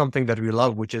against something that we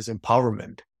love, which is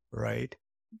empowerment, right?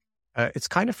 It's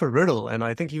kind of a riddle. And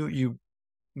I think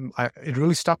it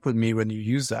really stuck with me when you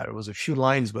used that. It was a few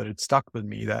lines, but it stuck with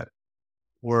me that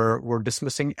we're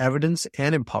dismissing evidence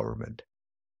and empowerment.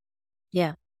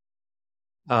 Yeah.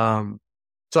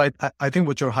 So I think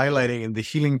what you're highlighting in the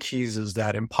healing keys is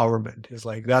that empowerment is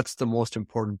like, that's the most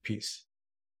important piece.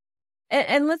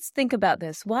 And let's think about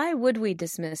this. Why would we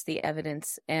dismiss the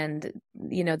evidence and,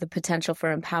 the potential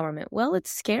for empowerment? Well, it's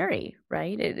scary,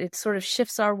 right? It sort of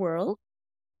shifts our world.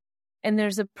 And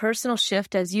there's a personal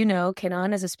shift, as you know,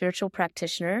 Kenan, as a spiritual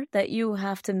practitioner, that you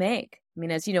have to make. I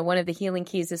mean, as you know, one of the healing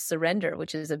keys is surrender,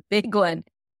 which is a big one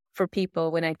for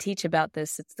people. When I teach about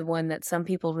this, it's the one that some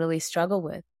people really struggle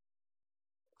with.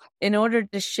 In order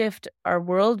to shift our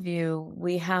worldview,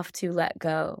 we have to let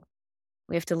go.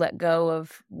 We have to let go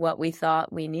of what we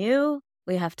thought we knew.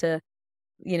 We have to,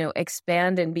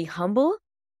 expand and be humble,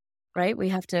 right? We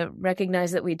have to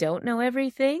recognize that we don't know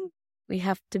everything. We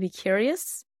have to be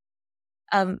curious.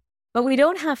 But we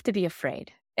don't have to be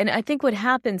afraid. And I think what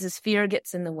happens is fear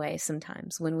gets in the way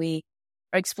sometimes when we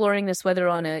are exploring this, whether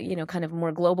on a, kind of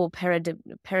more global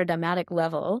paradigmatic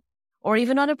level or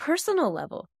even on a personal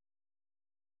level.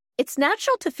 It's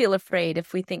natural to feel afraid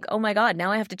if we think, oh my God,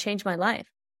 now I have to change my life.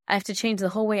 I have to change the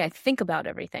whole way I think about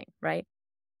everything, right?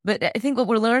 But I think what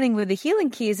we're learning with the healing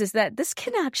keys is that this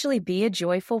can actually be a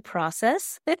joyful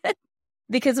process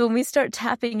because when we start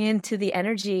tapping into the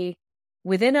energy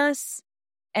within us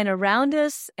and around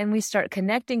us and we start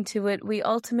connecting to it, we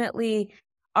ultimately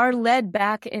are led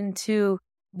back into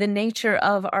the nature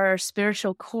of our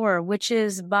spiritual core, which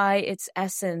is by its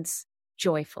essence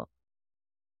joyful.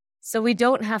 So we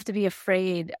don't have to be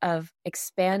afraid of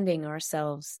expanding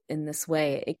ourselves in this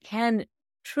way. It can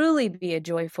truly be a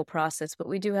joyful process, but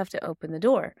we do have to open the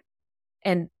door.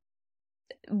 And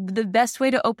the best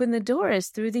way to open the door is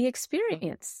through the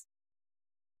experience.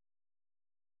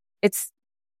 It's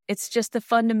just the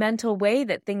fundamental way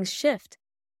that things shift.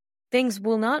 Things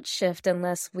will not shift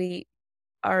unless we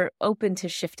are open to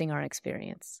shifting our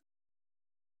experience.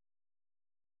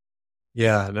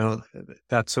 Yeah, no,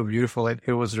 that's so beautiful.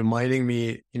 It was reminding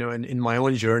me, in my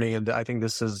own journey, and I think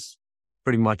this is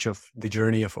pretty much of the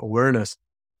journey of awareness,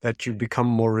 that you become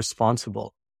more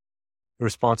responsible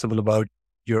about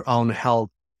your own health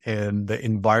and the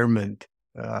environment,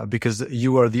 because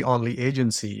you are the only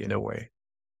agency in a way.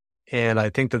 And I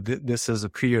think that this is a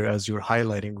fear, as you're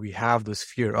highlighting. We have this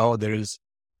fear, there is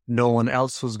no one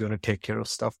else who's going to take care of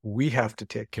stuff. We have to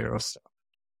take care of stuff.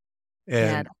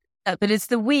 And but it's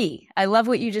the we. I love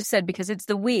what you just said because it's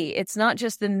the we. It's not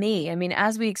just the me. I mean,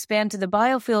 as we expand to the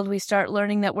biofield, we start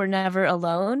learning that we're never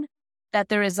alone, that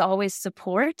there is always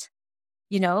support,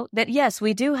 that yes,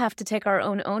 we do have to take our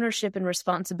own ownership and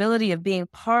responsibility of being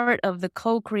part of the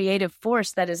co-creative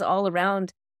force that is all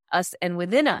around us and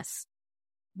within us.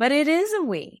 But it is a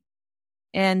we.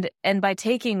 And by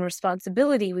taking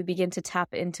responsibility, we begin to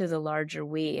tap into the larger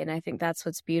we. And I think that's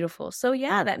what's beautiful. So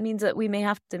yeah, that means that we may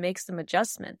have to make some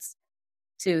adjustments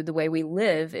to the way we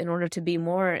live in order to be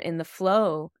more in the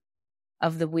flow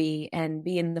of the we and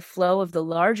be in the flow of the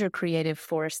larger creative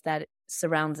force that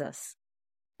surrounds us.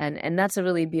 And that's a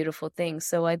really beautiful thing.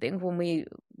 So I think when we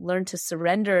learn to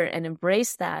surrender and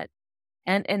embrace that,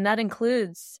 and that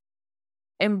includes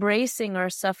embracing our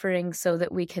suffering so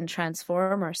that we can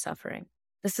transform our suffering.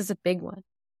 This is a big one.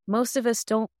 Most of us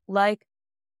don't like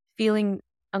feeling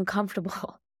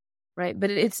uncomfortable, right?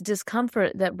 But it's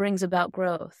discomfort that brings about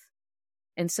growth.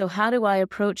 And so how do I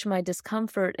approach my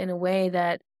discomfort in a way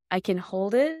that I can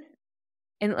hold it?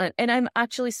 And I'm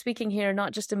actually speaking here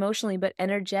not just emotionally, but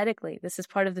energetically. This is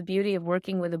part of the beauty of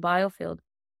working with the biofield.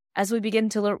 As we begin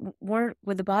to work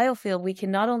with the biofield, we can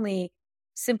not only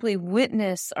simply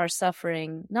witness our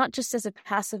suffering, not just as a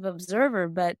passive observer,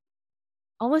 but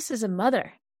almost as a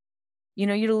mother.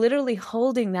 You're literally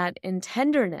holding that in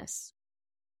tenderness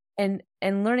and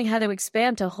learning how to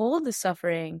expand to hold the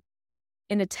suffering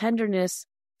in a tenderness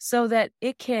so that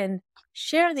it can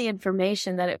share the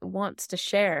information that it wants to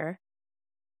share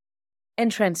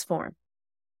and transform.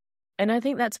 And I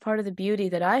think that's part of the beauty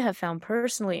that I have found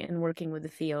personally in working with the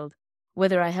field,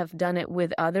 whether I have done it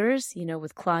with others,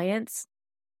 with clients,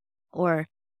 or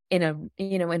in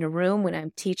a room when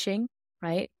I'm teaching,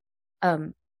 right?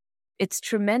 It's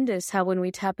tremendous how when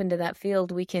we tap into that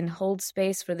field, we can hold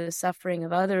space for the suffering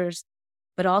of others,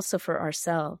 but also for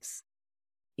ourselves.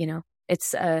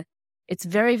 It's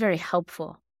very, very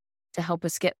helpful to help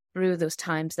us get through those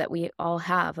times that we all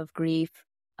have of grief,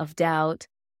 of doubt,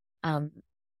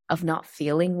 of not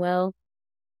feeling well,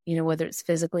 whether it's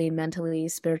physically, mentally,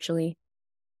 spiritually.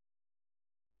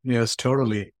 Yes,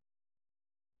 totally.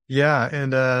 Yeah,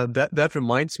 and that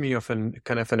reminds me of an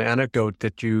anecdote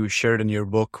that you shared in your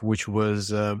book, which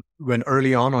was when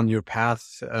early on your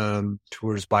path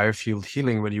towards biofield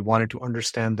healing, when you wanted to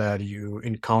understand that, you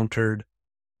encountered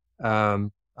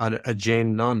a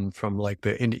Jain nun from like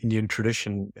the Indian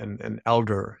tradition, an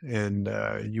elder, and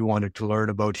you wanted to learn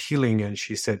about healing, and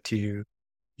she said to you,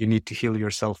 "You need to heal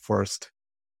yourself first."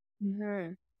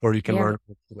 Mm-hmm. or you can Yeah. learn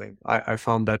about healing. I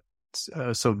found that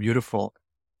so beautiful.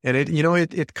 And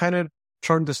it kind of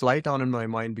turned this light on in my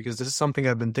mind, because this is something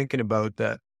I've been thinking about,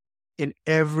 that in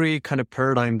every kind of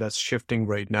paradigm that's shifting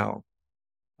right now,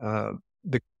 uh,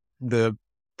 the the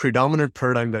predominant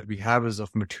paradigm that we have is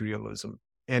of materialism.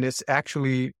 And it's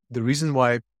actually the reason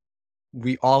why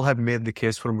we all have made the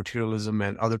case for materialism,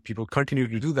 and other people continue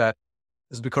to do that,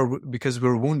 is because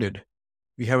we're wounded.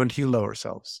 We haven't healed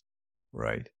ourselves,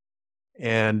 right?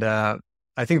 And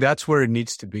I think that's where it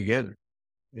needs to begin,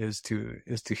 is to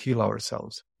heal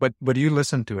ourselves. But you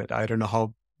listen to it. I don't know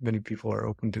how many people are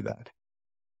open to that.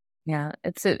 Yeah,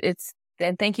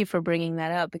 and thank you for bringing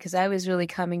that up, because I was really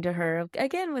coming to her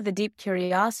again with a deep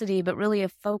curiosity, but really a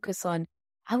focus on,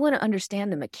 I want to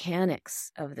understand the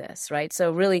mechanics of this, right?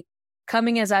 So really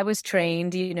coming as I was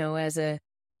trained, as a,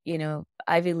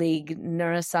 Ivy League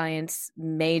neuroscience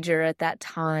major at that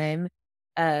time,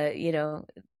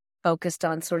 focused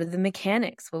on sort of the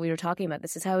mechanics, what we were talking about.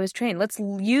 This is how I was trained. Let's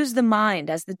use the mind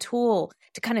as the tool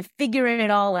to kind of figure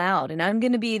it all out. And I'm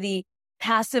going to be the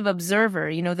passive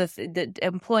observer, the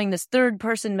employing this third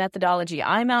person methodology.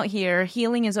 I'm out here,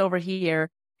 healing is over here,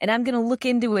 and I'm going to look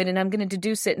into it, and I'm going to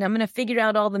deduce it, and I'm going to figure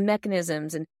out all the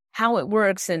mechanisms and how it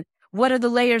works, and what are the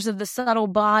layers of the subtle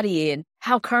body, and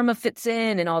how karma fits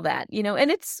in, and all that,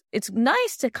 and it's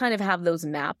nice to kind of have those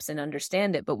maps and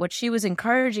understand it. But what she was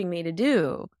encouraging me to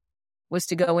do was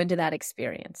to go into that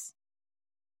experience,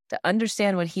 to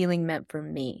understand what healing meant for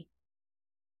me,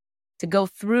 to go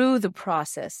through the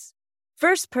process,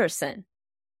 first person,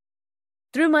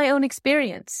 through my own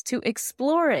experience, to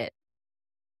explore it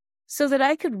so that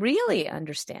I could really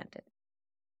understand it.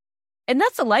 And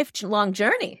that's a lifelong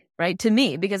journey, right, to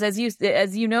me, because as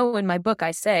you know, in my book,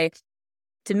 I say,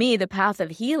 to me, the path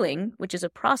of healing, which is a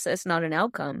process, not an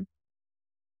outcome,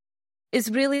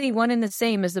 is really one and the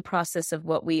same as the process of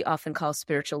what we often call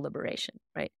spiritual liberation,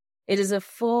 right? It is a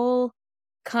full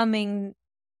coming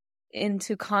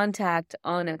into contact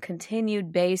on a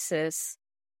continued basis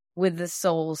with the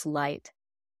soul's light.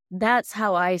 That's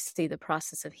how I see the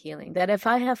process of healing. That if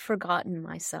I have forgotten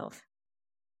myself,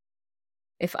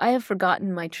 if I have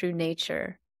forgotten my true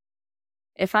nature,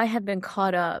 if I have been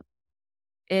caught up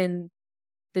in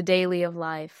the daily of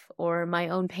life, or my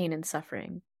own pain and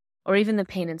suffering, or even the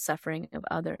pain and suffering of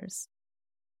others,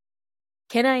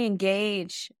 can I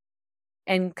engage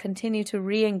and continue to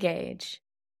re-engage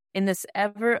in this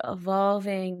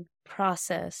ever-evolving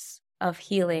process of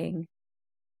healing,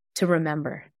 to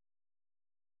remember,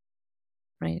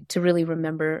 right? To really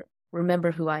remember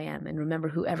who I am, and remember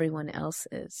who everyone else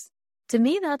is. To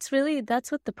me, that's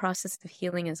what the process of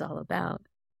healing is all about.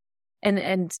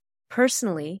 And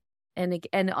personally,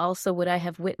 and also what I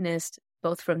have witnessed,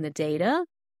 both from the data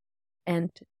and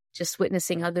just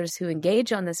witnessing others who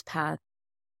engage on this path,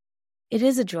 it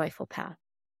is a joyful path.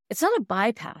 It's not a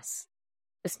bypass.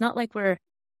 It's not like we're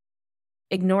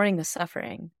ignoring the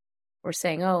suffering. We're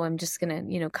saying, oh, I'm just going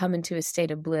to, come into a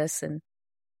state of bliss and,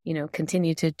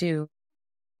 continue to do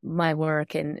my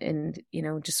work and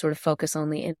just sort of focus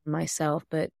only in myself.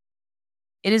 But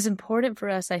it is important for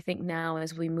us, I think, now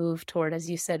as we move toward, as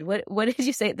you said, what did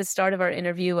you say at the start of our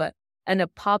interview, an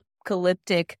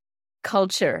apocalyptic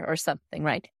culture or something,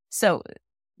 right? So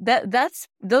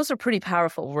those are pretty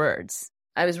powerful words.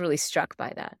 I was really struck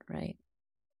by that, right?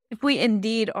 If we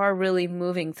indeed are really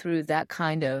moving through that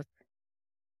kind of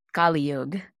Kali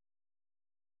Yuga,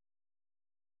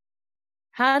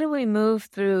 how do we move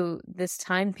through this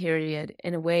time period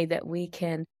in a way that we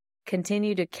can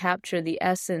continue to capture the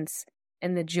essence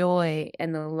and the joy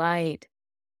and the light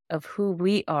of who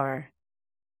we are,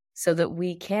 so that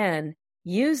we can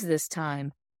use this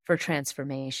time for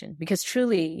transformation? Because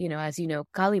truly, as you know,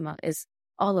 Kalima is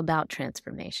all about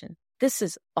transformation. This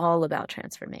is all about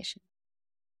transformation.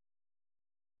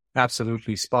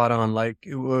 Absolutely spot on. Like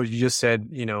you just said,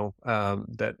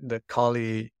 that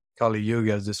Kali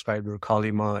Yuga is described, or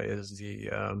Kalima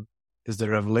is the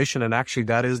revelation, and actually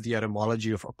that is the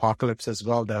etymology of apocalypse as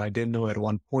well. That I didn't know at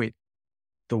one point.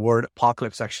 The word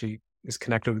apocalypse actually is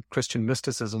connected with Christian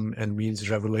mysticism and means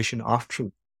revelation of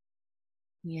truth.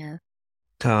 Yeah.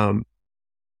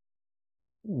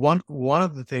 One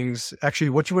of the things,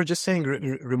 actually, what you were just saying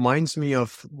reminds me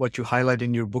of what you highlight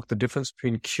in your book, the difference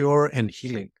between cure and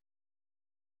healing.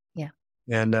 Yeah.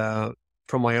 And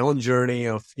from my own journey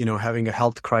of, having a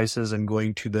health crisis and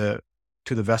going to the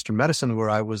Western medicine, where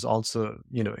I was also,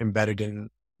 embedded in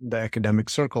the academic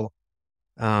circle,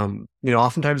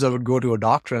 oftentimes I would go to a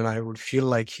doctor and I would feel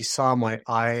like he saw my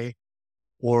eye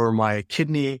or my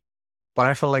kidney, but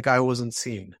I felt like I wasn't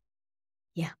seen.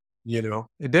 Yeah.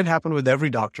 It didn't happen with every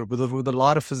doctor, but with a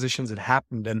lot of physicians it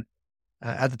happened. And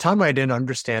At the time, I didn't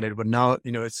understand it, but now,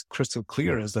 it's crystal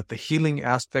clear is that the healing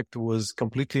aspect was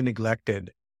completely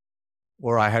neglected,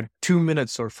 or I had 2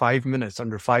 minutes or 5 minutes,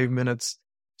 under 5 minutes,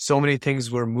 so many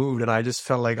things were moved. And I just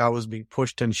felt like I was being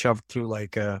pushed and shoved through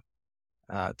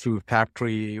through a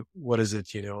factory. What is it?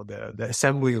 The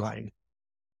assembly line.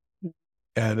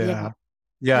 And Yeah.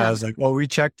 yeah, I Yeah. was like, well, we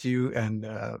checked you and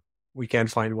we can't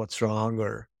find what's wrong,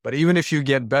 but even if you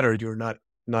get better, you're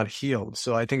not healed.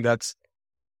 So I think that's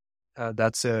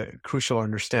a crucial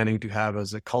understanding to have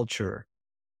as a culture.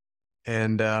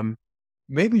 And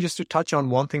maybe just to touch on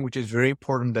one thing, which is very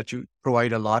important that you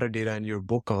provide a lot of data in your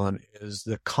book on, is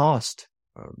the cost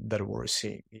that we're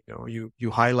seeing.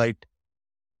 You highlight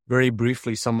very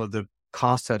briefly some of the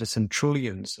costs that is in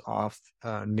trillions of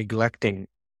neglecting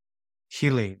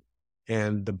healing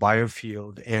and the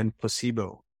biofield and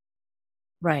placebo.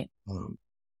 Right.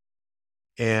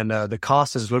 And the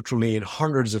cost is literally in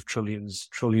hundreds of trillions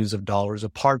of dollars,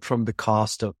 apart from the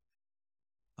cost of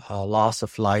loss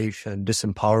of life and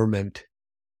disempowerment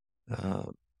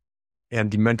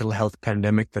and the mental health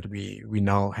pandemic that we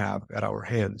now have at our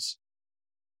hands.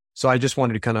 So I just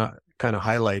wanted to kind of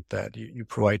highlight that you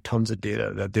provide tons of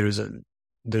data, that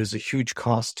there's a huge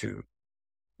cost to.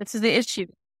 This is the issue.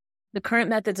 The current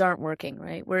methods aren't working,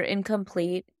 right? We're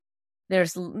incomplete.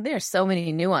 There's so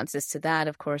many nuances to that,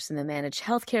 of course, in the managed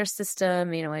healthcare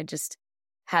system.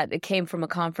 It came from a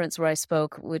conference where I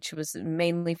spoke, which was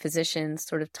mainly physicians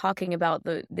sort of talking about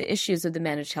the issues of the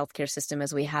managed healthcare system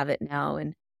as we have it now.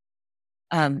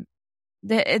 And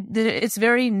it's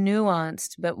very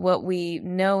nuanced, but what we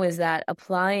know is that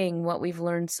applying what we've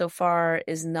learned so far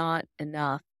is not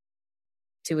enough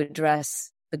to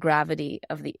address the gravity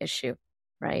of the issue,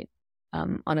 right?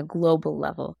 On a global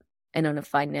level and on a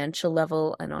financial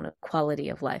level and on a quality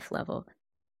of life level.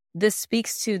 This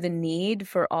speaks to the need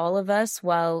for all of us,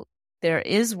 while there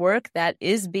is work that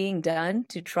is being done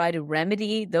to try to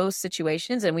remedy those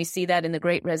situations. And we see that in the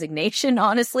Great Resignation,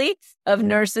 honestly, of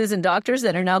nurses and doctors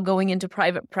that are now going into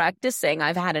private practice saying,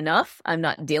 I've had enough. I'm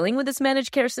not dealing with this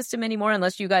managed care system anymore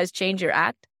unless you guys change your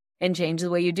act and change the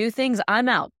way you do things. I'm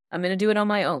out. I'm going to do it on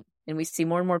my own. And we see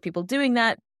more and more people doing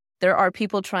that. There are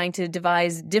people trying to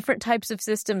devise different types of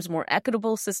systems, more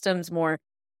equitable systems, more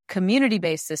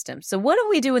community-based systems. So what do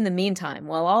we do in the meantime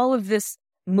while all of this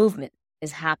movement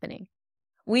is happening?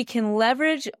 We can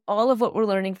leverage all of what we're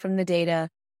learning from the data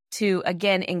to,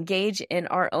 again, engage in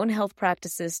our own health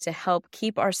practices to help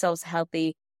keep ourselves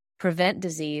healthy, prevent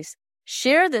disease,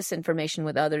 share this information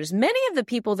with others. Many of the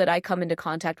people that I come into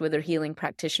contact with are healing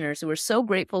practitioners who are so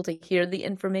grateful to hear the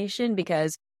information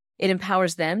because it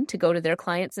empowers them to go to their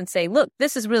clients and say, look,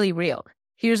 this is really real.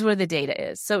 Here's where the data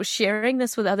is. So sharing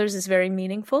this with others is very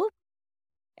meaningful.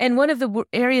 And one of the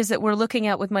areas that we're looking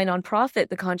at with my nonprofit,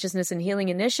 the Consciousness and Healing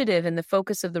Initiative, and the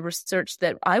focus of the research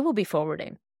that I will be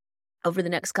forwarding over the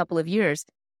next couple of years,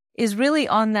 is really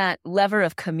on that lever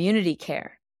of community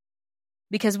care.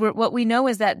 Because what we know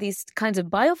is that these kinds of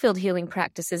biofield healing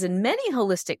practices and many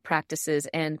holistic practices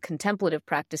and contemplative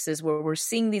practices where we're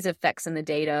seeing these effects in the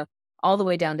data all the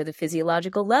way down to the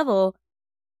physiological level,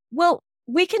 well,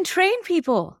 we can train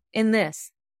people in this.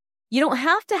 You don't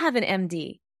have to have an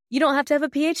MD. You don't have to have a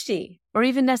PhD or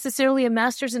even necessarily a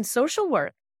master's in social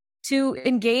work to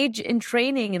engage in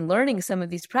training and learning some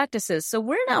of these practices. So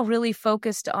we're now really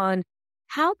focused on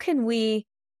how can we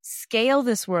scale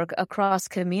this work across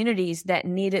communities that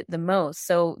need it the most.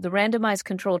 So the randomized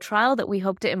controlled trial that we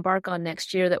hope to embark on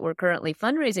next year that we're currently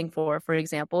fundraising for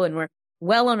example, and we're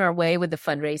well on our way with the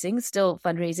fundraising, still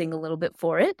fundraising a little bit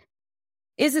for it,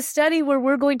 is a study where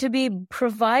we're going to be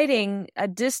providing a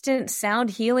distant sound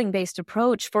healing-based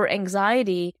approach for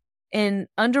anxiety in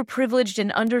underprivileged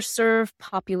and underserved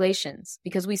populations,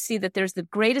 because we see that there's the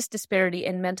greatest disparity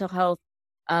in mental health,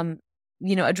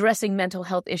 addressing mental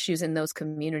health issues in those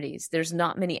communities. There's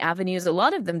not many avenues. A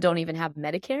lot of them don't even have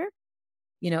Medicare,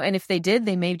 and if they did,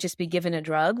 they may just be given a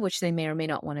drug, which they may or may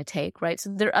not want to take, right? So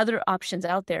there are other options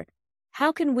out there.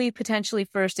 How can we potentially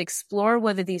first explore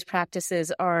whether these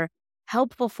practices are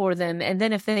helpful for them? And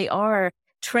then if they are,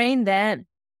 train them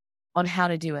on how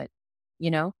to do it,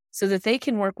 so that they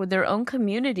can work with their own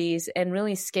communities and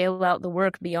really scale out the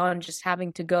work beyond just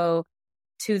having to go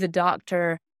to the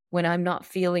doctor when I'm not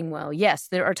feeling well. Yes,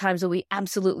 there are times that we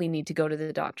absolutely need to go to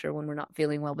the doctor when we're not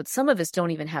feeling well, but some of us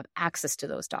don't even have access to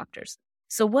those doctors.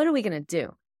 So what are we going to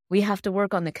do? We have to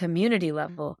work on the community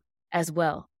level as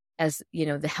well as, the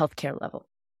healthcare level.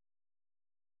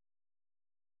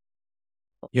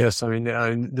 Yes, I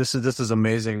mean, this is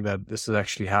amazing that this is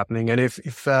actually happening. And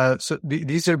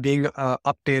these are being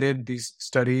updated, these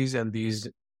studies and these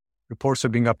reports are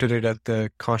being updated at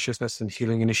the Consciousness and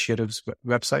Healing Initiative's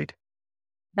website.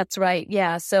 That's right.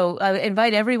 Yeah. So I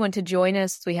invite everyone to join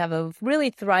us. We have a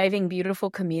really thriving, beautiful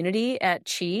community at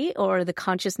CHI, or the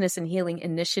Consciousness and Healing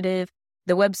Initiative.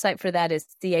 The website for that is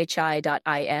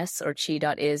chi.is or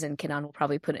chi.is, and Kenan will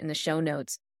probably put it in the show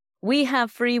notes. We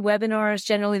have free webinars,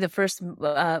 generally the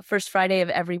first Friday of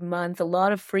every month, a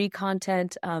lot of free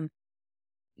content,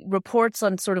 reports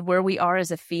on sort of where we are as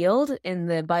a field in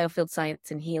the biofield science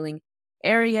and healing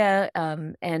area,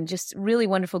 and just really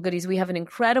wonderful goodies. We have an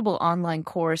incredible online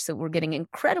course that we're getting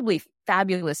incredibly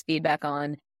fabulous feedback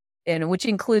on, and which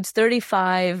includes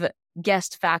 35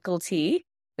 guest faculty,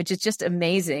 which is just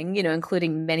amazing,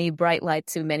 including many bright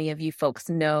lights who many of you folks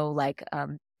know, like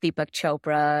Deepak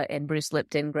Chopra and Bruce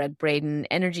Lipton, Greg Braden,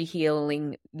 energy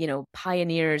healing,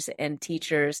 pioneers and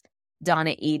teachers,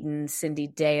 Donna Eden, Cindy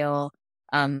Dale,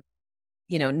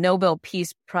 Nobel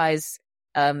Peace Prize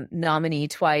nominee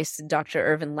twice, Dr.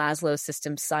 Irvin Laszlo,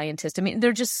 systems scientist. I mean, there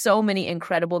are just so many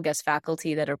incredible guest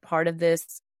faculty that are part of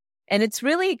this. And it's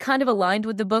really kind of aligned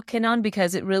with the book, Kenan,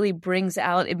 because it really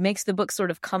it makes the book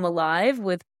sort of come alive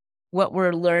with what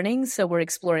we're learning. So we're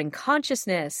exploring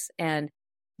consciousness and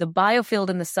the biofield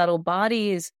and the subtle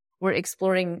bodies. We're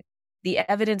exploring the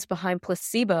evidence behind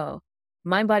placebo,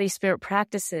 mind, body, spirit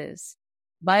practices,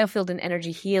 biofield and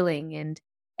energy healing,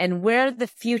 and where the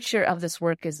future of this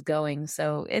work is going.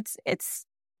 So it's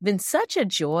been such a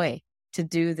joy to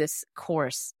do this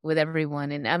course with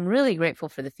everyone. And I'm really grateful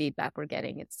for the feedback we're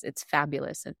getting. It's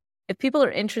fabulous. And if people are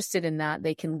interested in that,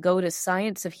 they can go to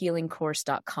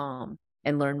scienceofhealingcourse.com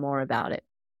and learn more about it.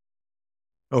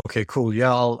 Okay, cool.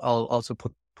 Yeah, I'll also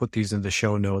put these in the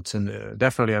show notes, and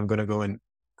definitely I'm going to go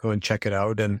and check it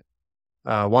out. And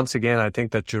once again, I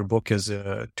think that your book is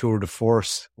a tour de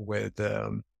force with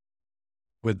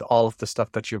all of the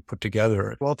stuff that you've put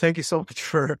together. Well, thank you so much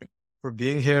for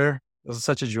being here. It was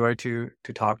such a joy to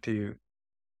talk to you.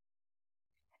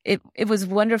 It was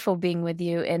wonderful being with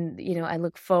you. And, I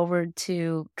look forward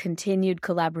to continued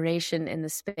collaboration in the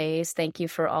space. Thank you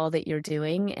for all that you're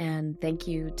doing. And thank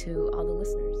you to all the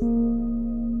listeners.